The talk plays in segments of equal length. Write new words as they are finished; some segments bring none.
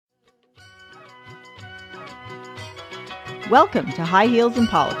Welcome to High Heels in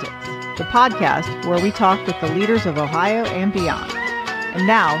Politics, the podcast where we talk with the leaders of Ohio and beyond. And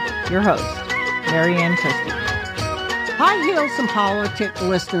now, your host, Mary Ann Christie. High Heels in Politics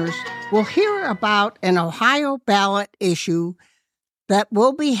listeners will hear about an Ohio ballot issue that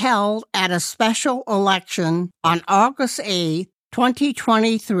will be held at a special election on August 8,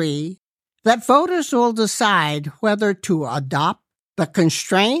 2023, that voters will decide whether to adopt the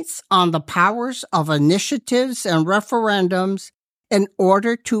constraints on the powers of initiatives and referendums in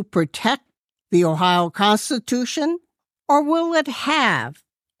order to protect the Ohio Constitution, or will it have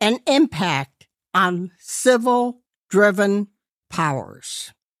an impact on civil-driven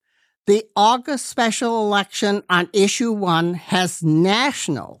powers? The August special election on Issue 1 has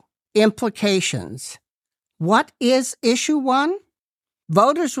national implications. What is Issue 1?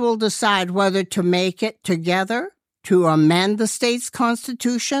 Voters will decide whether to make it together to amend the state's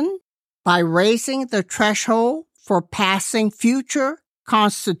constitution by raising the threshold for passing future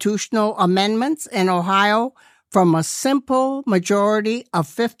constitutional amendments in Ohio from a simple majority of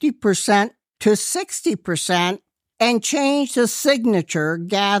 50% to 60% and change the signature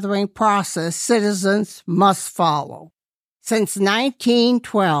gathering process citizens must follow. Since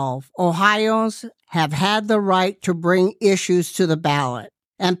 1912, Ohioans have had the right to bring issues to the ballot,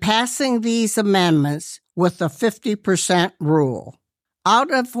 and passing these amendments with the 50% rule.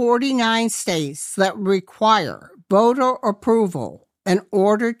 Out of 49 states that require voter approval in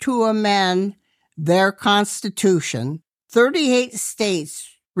order to amend their constitution, 38 states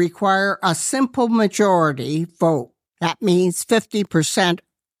require a simple majority vote. That means 50%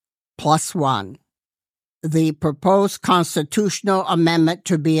 plus one. The proposed constitutional amendment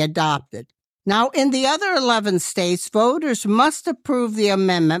to be adopted. Now, in the other 11 states, voters must approve the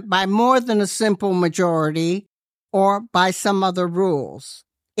amendment by more than a simple majority or by some other rules.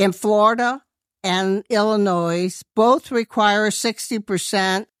 In Florida and Illinois, both require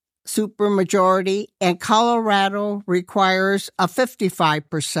 60% supermajority, and Colorado requires a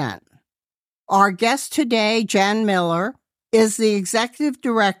 55%. Our guest today, Jan Miller, is the executive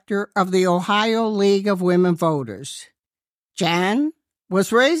director of the Ohio League of Women Voters. Jan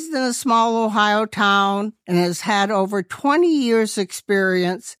was raised in a small Ohio town and has had over 20 years'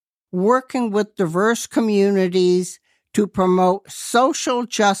 experience working with diverse communities to promote social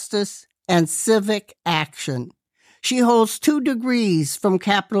justice and civic action. She holds 2 degrees from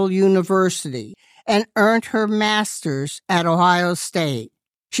Capital University and earned her master's at Ohio State.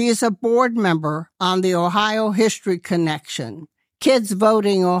 She is a board member on the Ohio History Connection, Kids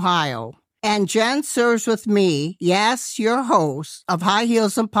Voting Ohio. And Jen serves with me, yes, your host of High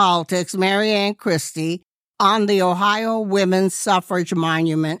Heels in Politics, Mary Ann Christie, on the Ohio Women's Suffrage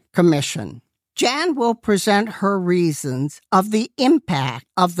Monument Commission. Jan will present her reasons of the impact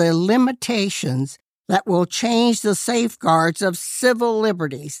of the limitations that will change the safeguards of civil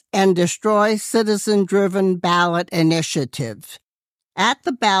liberties and destroy citizen-driven ballot initiatives. At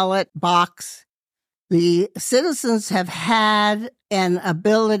the ballot box, the citizens have had an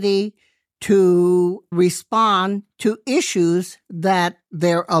ability to respond to issues that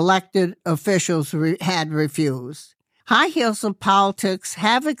their elected officials had refused. High Heels in Politics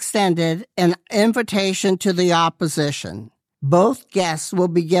have extended an invitation to the opposition. Both guests will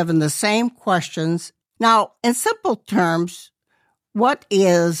be given the same questions. Now, in simple terms, what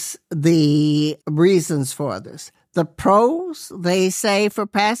is the reasons for this? The pros, they say, for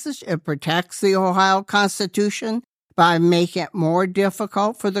passage, it protects the Ohio Constitution by making it more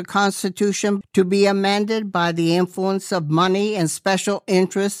difficult for the Constitution to be amended by the influence of money and special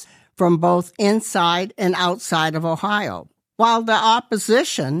interests from both inside and outside of Ohio. While the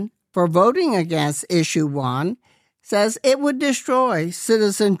opposition for voting against Issue 1 says it would destroy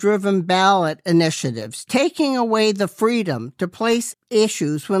citizen-driven ballot initiatives, taking away the freedom to place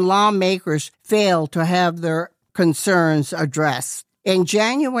issues when lawmakers fail to have their concerns addressed. In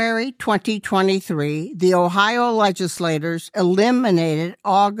January 2023, the Ohio legislators eliminated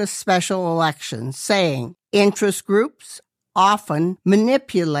August special elections, saying interest groups often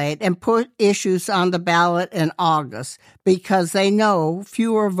manipulate and put issues on the ballot in August because they know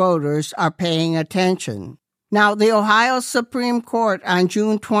fewer voters are paying attention. Now, the Ohio Supreme Court on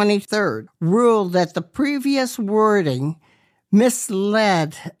June 23rd ruled that the previous wording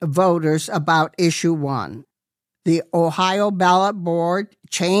misled voters about Issue 1. The Ohio Ballot Board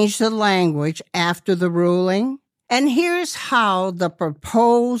changed the language after the ruling, and here's how the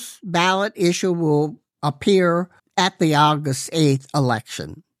proposed ballot issue will appear at the August 8th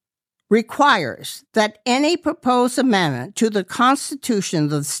election. Requires that any proposed amendment to the Constitution of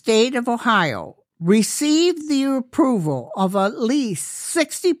the state of Ohio receive the approval of at least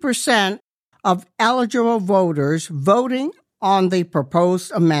 60% of eligible voters voting on the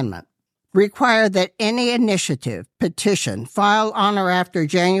proposed amendment. Require that any initiative, petition, filed on or after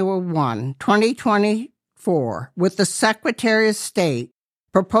January 1, 2024, with the Secretary of State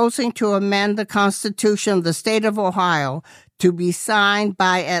proposing to amend the Constitution of the State of Ohio to be signed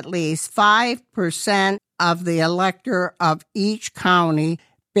by at least 5% of the elector of each county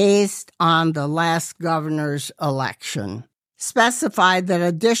based on the last governor's election. Specified that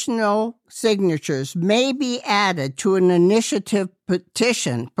additional signatures may be added to an initiative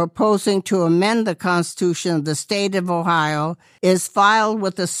petition proposing to amend the Constitution of the State of Ohio is filed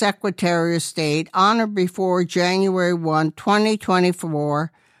with the Secretary of State on or before January 1,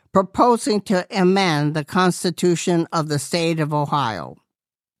 2024, proposing to amend the Constitution of the State of Ohio.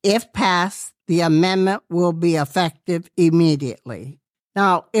 If passed, the amendment will be effective immediately.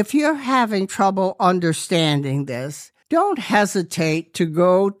 Now, if you're having trouble understanding this, don't hesitate to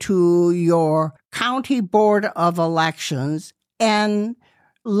go to your county board of elections and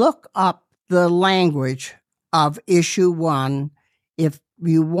look up the language of issue 1 if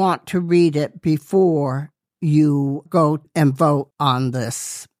you want to read it before you go and vote on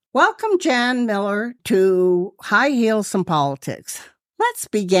this. Welcome, Jan Miller, to High Heels and Politics. Let's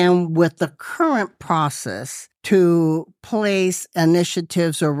begin with the current process to place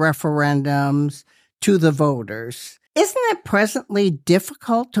initiatives or referendums to the voters. Isn't it presently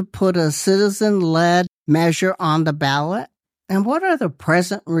difficult to put a citizen-led measure on the ballot? And what are the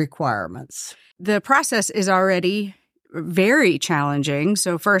present requirements? The process is already very challenging.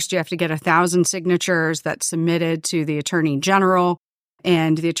 So first, you have to get 1,000 signatures that's submitted to the Attorney General,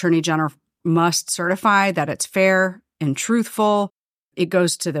 and the Attorney General must certify that it's fair and truthful. It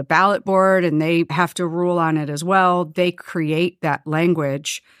goes to the ballot board, and they have to rule on it as well. They create that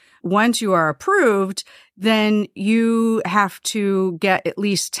language. Once you are approved, then you have to get at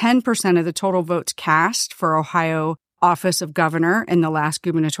least 10% of the total votes cast for Ohio office of governor in the last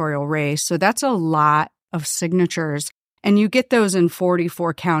gubernatorial race. So that's a lot of signatures. And you get those in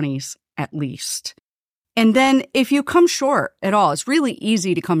 44 counties at least. And then if you come short at all, it's really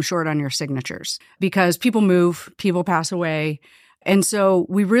easy to come short on your signatures because people move, people pass away. And so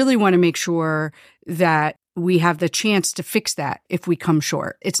we really want to make sure that we have the chance to fix that if we come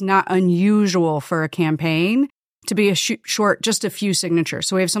short. It's not unusual for a campaign to be short just a few signatures.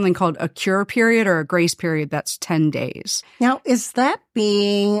 So we have something called a cure period or a grace period that's 10 days. Now, is that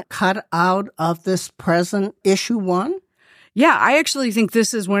being cut out of this present issue 1? Yeah, I actually think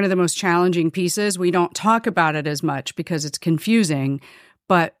this is one of the most challenging pieces. We don't talk about it as much because it's confusing,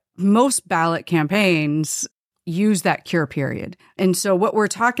 but most ballot campaigns use that cure period. And so what we're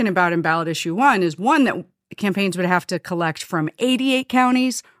talking about in ballot issue 1 is one that campaigns would have to collect from 88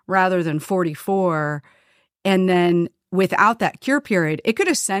 counties rather than 44. And then without that cure period, it could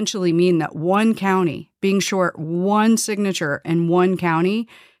essentially mean that one county being short one signature in one county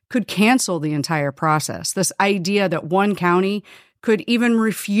could cancel the entire process. This idea that one county could even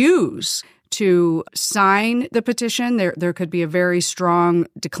refuse to sign the petition, there could be a very strong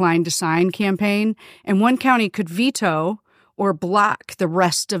decline to sign campaign, and one county could veto or block the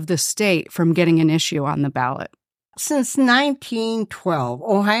rest of the state from getting an issue on the ballot. Since 1912,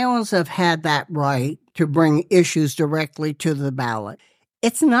 Ohioans have had that right to bring issues directly to the ballot.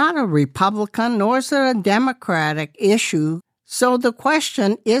 It's not a Republican nor is it a Democratic issue. So the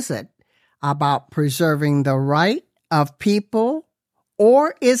question, is it about preserving the right of people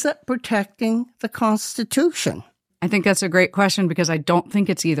or is it protecting the Constitution? I think that's a great question because I don't think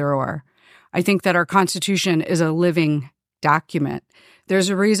it's either or. I think that our Constitution is a living document. There's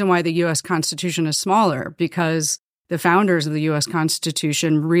a reason why the U.S. Constitution is smaller because the founders of the U.S.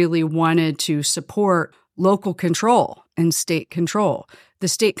 Constitution really wanted to support local control and state control. The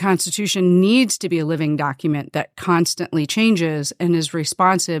state constitution needs to be a living document that constantly changes and is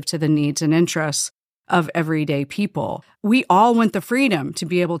responsive to the needs and interests of everyday people. We all want the freedom to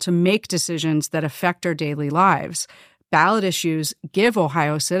be able to make decisions that affect our daily lives. Ballot issues give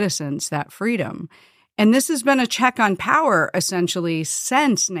Ohio citizens that freedom. And this has been a check on power, essentially,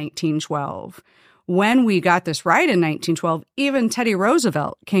 since 1912. When we got this right in 1912, even Teddy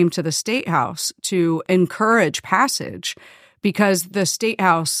Roosevelt came to the State House to encourage passage because the State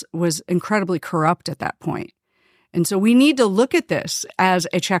House was incredibly corrupt at that point. And so we need to look at this as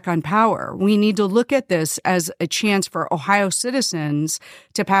a check on power. We need to look at this as a chance for Ohio citizens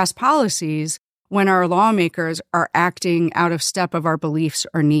to pass policies when our lawmakers are acting out of step of our beliefs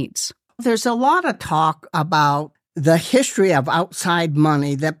or needs. There's a lot of talk about the history of outside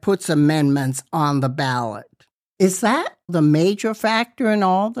money that puts amendments on the ballot. Is that the major factor in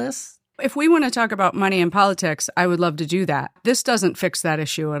all this? If we want to talk about money and politics, I would love to do that. This doesn't fix that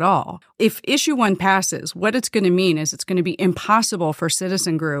issue at all. If issue 1 passes, what it's going to mean is it's going to be impossible for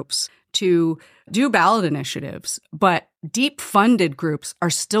citizen groups to do ballot initiatives, but deep funded groups are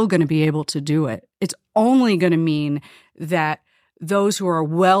still going to be able to do it. It's only going to mean that those who are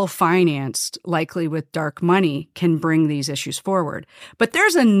well-financed, likely with dark money, can bring these issues forward. But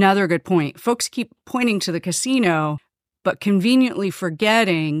there's another good point. Folks keep pointing to the casino, but conveniently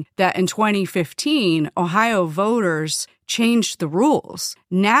forgetting that in 2015, Ohio voters changed the rules.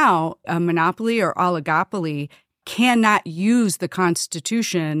 Now, a monopoly or oligopoly cannot use the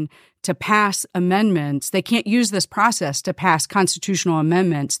Constitution to pass amendments. They can't use this process to pass constitutional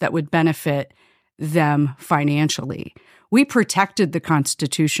amendments that would benefit them financially. We protected the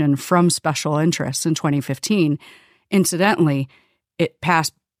Constitution from special interests in 2015. Incidentally, it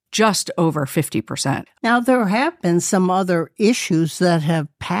passed just over 50%. Now, there have been some other issues that have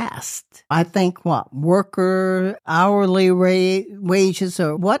passed. I think, worker hourly wages,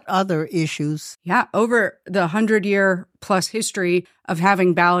 or what other issues? Yeah, over the 100-year plus history of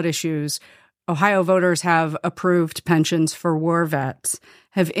having ballot issues, Ohio voters have approved pensions for war vets,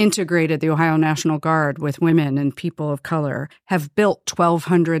 have integrated the Ohio National Guard with women and people of color, have built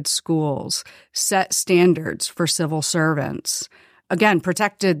 1,200 schools, set standards for civil servants, again,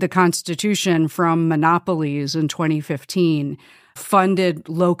 protected the Constitution from monopolies in 2015, funded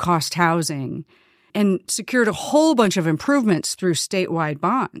low-cost housing, and secured a whole bunch of improvements through statewide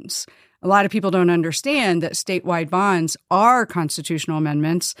bonds. A lot of people don't understand that statewide bonds are constitutional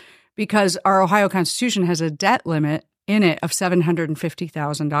amendments because our Ohio Constitution has a debt limit in it of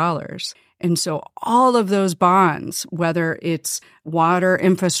 $750,000. And so all of those bonds, whether it's water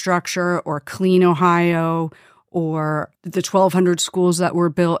infrastructure or Clean Ohio or the 1,200 schools that were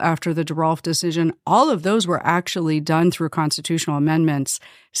built after the DeRolf decision, all of those were actually done through constitutional amendments.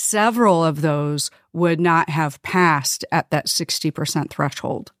 Several of those would not have passed at that 60%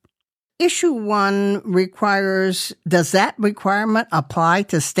 threshold. Issue 1 does that requirement apply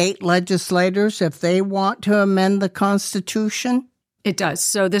to state legislators if they want to amend the Constitution? It does.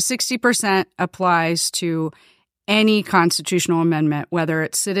 So the 60% applies to any constitutional amendment, whether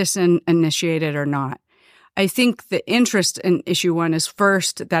it's citizen-initiated or not. I think the interest in issue 1 is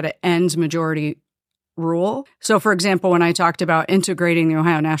first that it ends majority rule. So, for example, when I talked about integrating the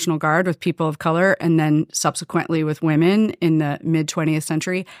Ohio National Guard with people of color and then subsequently with women in the mid-20th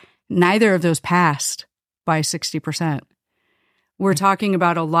century, neither of those passed by 60%. We're talking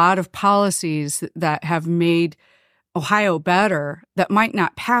about a lot of policies that have made Ohio better that might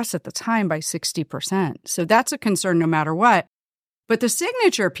not pass at the time by 60%. So that's a concern no matter what. But the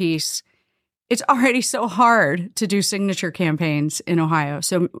signature piece, it's already so hard to do signature campaigns in Ohio.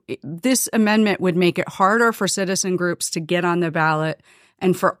 So this amendment would make it harder for citizen groups to get on the ballot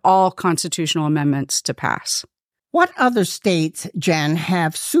and for all constitutional amendments to pass. What other states, Jen,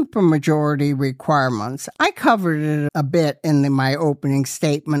 have supermajority requirements? I covered it a bit in my opening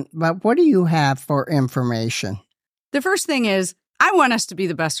statement, but what do you have for information? The first thing is, I want us to be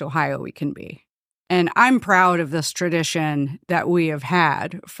the best Ohio we can be. And I'm proud of this tradition that we have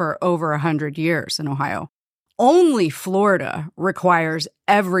had for over 100 years in Ohio. Only Florida requires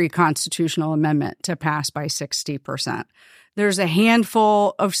every constitutional amendment to pass by 60%. There's a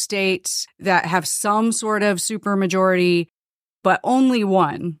handful of states that have some sort of supermajority, but only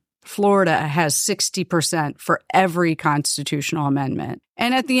one, Florida, has 60% for every constitutional amendment.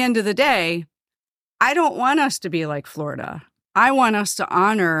 And at the end of the day, I don't want us to be like Florida. I want us to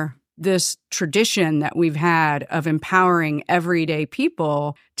honor this tradition that we've had of empowering everyday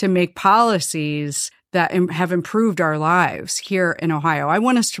people to make policies that have improved our lives here in Ohio. I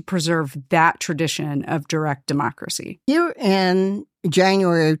want us to preserve that tradition of direct democracy. Here in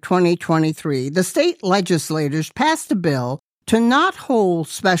January of 2023, the state legislators passed a bill to not hold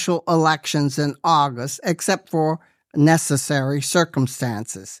special elections in August except for necessary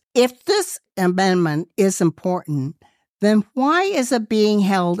circumstances. If this amendment is important, then why is it being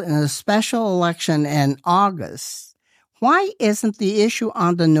held in a special election in August? Why isn't the issue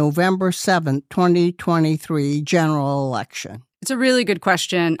on the November 7th, 2023 general election? It's a really good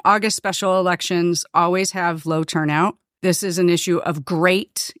question. August special elections always have low turnout. This is an issue of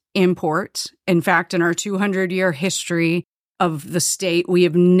great import. In fact, in our 200-year history of the state, we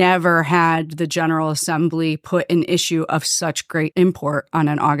have never had the General Assembly put an issue of such great import on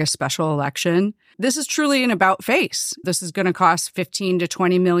an August special election. This is truly an about face. This is going to cost $15 to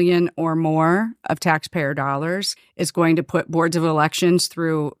 $20 million or more of taxpayer dollars. It's going to put boards of elections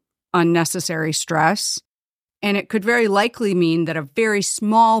through unnecessary stress. And it could very likely mean that a very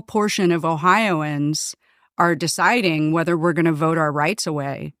small portion of Ohioans are deciding whether we're going to vote our rights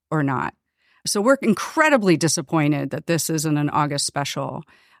away or not. So we're incredibly disappointed that this isn't an August special.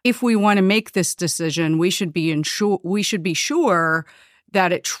 If we want to make this decision, we should be sure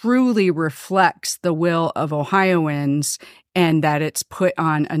that it truly reflects the will of Ohioans and that it's put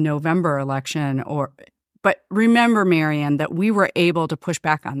on a November election. But remember, Marianne, that we were able to push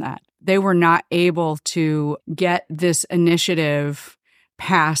back on that. They were not able to get this initiative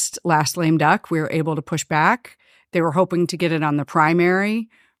passed last lame duck. We were able to push back. They were hoping to get it on the primary.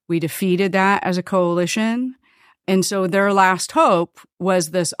 We defeated that as a coalition. And so their last hope was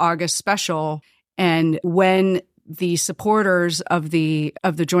this August special. And when the supporters of the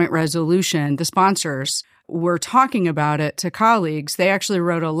joint resolution, the sponsors, were talking about it to colleagues, they actually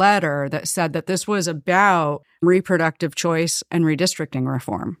wrote a letter that said that this was about reproductive choice and redistricting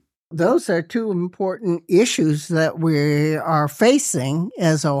reform. Those are two important issues that we are facing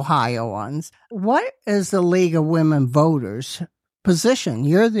as Ohioans. What is the League of Women Voters' position?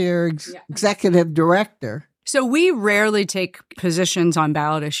 You're their executive director. So we rarely take positions on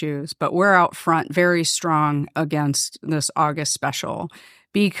ballot issues, but we're out front very strong against this August special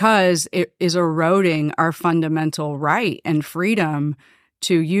because it is eroding our fundamental right and freedom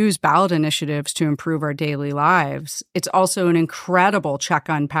to use ballot initiatives to improve our daily lives. It's also an incredible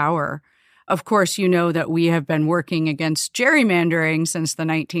check on power. Of course, you know that we have been working against gerrymandering since the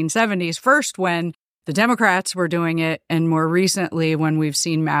 1970s, first when the Democrats were doing it, and more recently when we've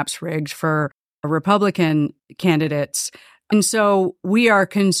seen maps rigged for Republican candidates. And so we are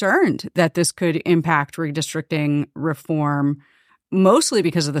concerned that this could impact redistricting reform, mostly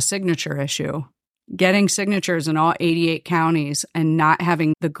because of the signature issue. Getting signatures in all 88 counties and not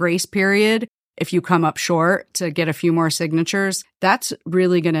having the grace period, if you come up short, to get a few more signatures, that's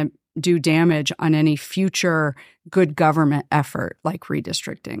really going to do damage on any future good government effort like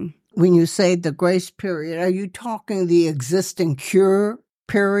redistricting. When you say the grace period, are you talking the existing cure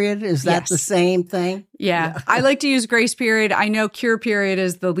period? Is that the same thing? Yeah. I like to use grace period. I know cure period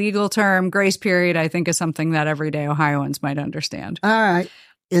is the legal term. Grace period, I think, is something that everyday Ohioans might understand. All right.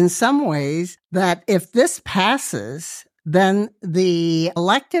 In some ways, that if this passes, then the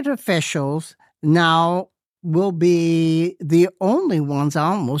elected officials now will be the only ones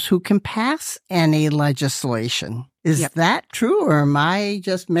almost who can pass any legislation. Is that true, or am I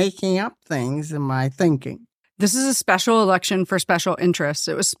just making up things in my thinking? This is a special election for special interests.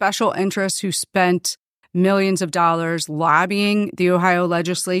 It was special interests who spent millions of dollars lobbying the Ohio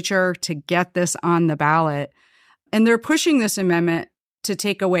legislature to get this on the ballot. And they're pushing this amendment to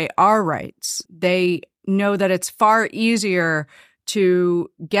take away our rights. They know that it's far easier to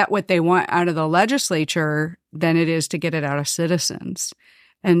get what they want out of the legislature than it is to get it out of citizens.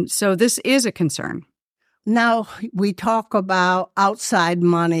 And so this is a concern. Now, we talk about outside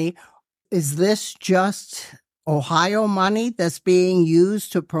money. Is this just Ohio money that's being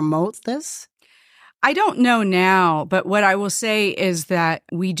used to promote this? I don't know now, but what I will say is that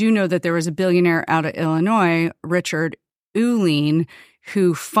we do know that there was a billionaire out of Illinois, Richard Uihlein,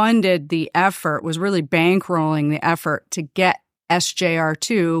 who funded the effort, was really bankrolling the effort to get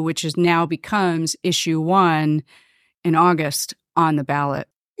SJR2, which is now becomes issue 1 in August, on the ballot.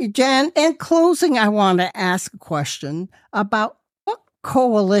 Jan, in closing, I want to ask a question about what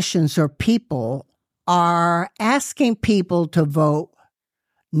coalitions or people are asking people to vote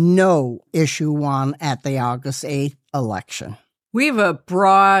no issue 1 at the August 8th election. We have a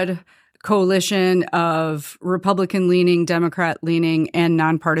broad coalition of Republican-leaning, Democrat-leaning, and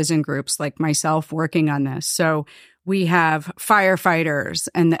nonpartisan groups like myself working on this. So we have firefighters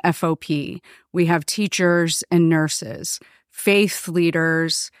and the FOP. We have teachers and nurses, faith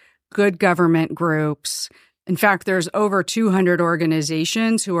leaders, good government groups. In fact, there's over 200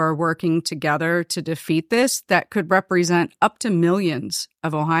 organizations who are working together to defeat this that could represent up to millions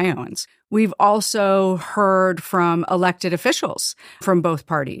of Ohioans. We've also heard from elected officials from both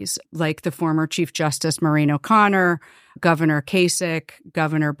parties, like the former Chief Justice Maureen O'Connor, Governor Kasich,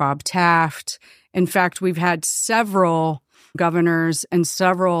 Governor Bob Taft. In fact, we've had several governors and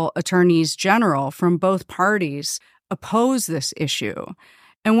several attorneys general from both parties oppose this issue.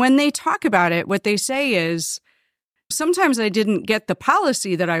 And when they talk about it, what they say is, sometimes I didn't get the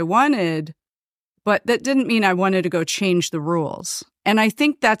policy that I wanted, but that didn't mean I wanted to go change the rules. And I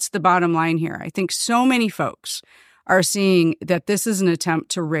think that's the bottom line here. I think so many folks are seeing that this is an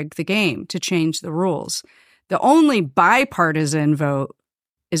attempt to rig the game, to change the rules. The only bipartisan vote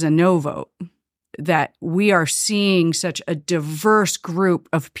is a no vote, that we are seeing such a diverse group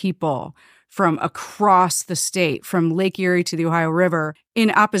of people from across the state, from Lake Erie to the Ohio River, in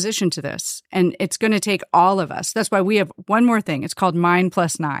opposition to this. And it's going to take all of us. That's why we have one more thing. It's called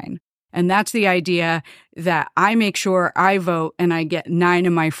 9+9. And that's the idea that I make sure I vote and I get 9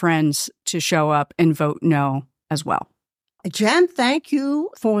 of my friends to show up and vote no as well. Jen, thank you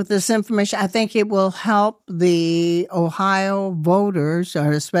for this information. I think it will help the Ohio voters,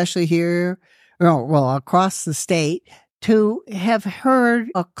 or especially here, across the state, to have heard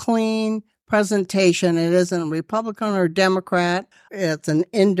a clean presentation. It isn't Republican or Democrat. It's an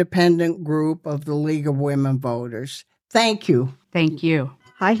independent group of the League of Women Voters. Thank you. Thank you.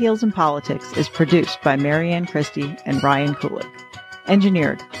 High Heels in Politics is produced by Marianne Christie and Ryan Kulik.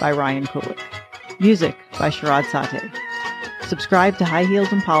 Engineered by Ryan Kulik. Music by Sharad Sateh. Subscribe to High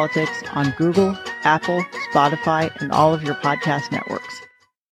Heels in Politics on Google, Apple, Spotify, and all of your podcast networks.